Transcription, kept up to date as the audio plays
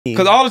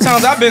Because all the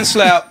times I've been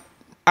slapped,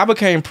 I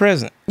became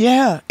present.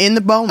 Yeah, in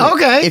the moment.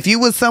 Okay. If you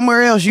was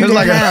somewhere else, you didn't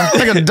like have.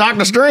 like a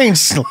Doctor Strange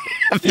slap.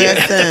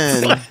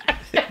 Listen.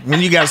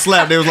 When you got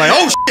slapped, they was like,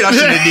 "Oh shit, I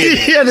shouldn't have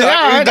did that." Yeah,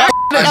 all right.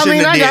 I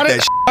mean, I got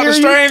it. Dr.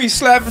 Strange be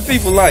slapping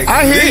people like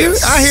I hear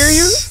this. you. I hear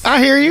you.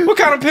 I hear you. What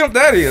kind of pimp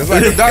that is?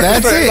 Like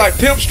Dr. Strange, it. like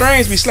Pimp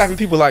Strange be slapping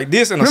people like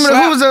this and a Remember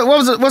slap.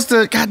 what's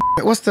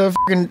the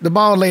fucking the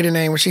bald lady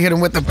name when she hit him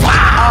with the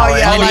pow? Oh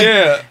yeah, like,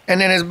 Yeah.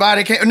 And then his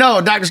body came. No,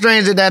 Doctor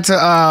Strange did that to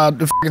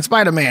the fucking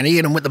Spider-Man. He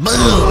hit him with the boom.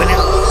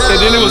 And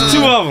then it was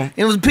two of them.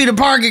 It was Peter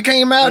Parker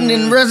came out, and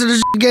then the rest of the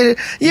shit get it.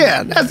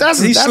 Yeah,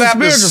 that's He a slapped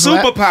the spiritual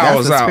slap.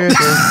 superpowers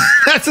out.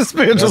 That's a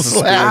spiritual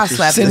slap. I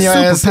slapped Send the your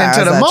ass superpowers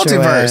into the out your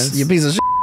multiverse. ass. You piece of shit.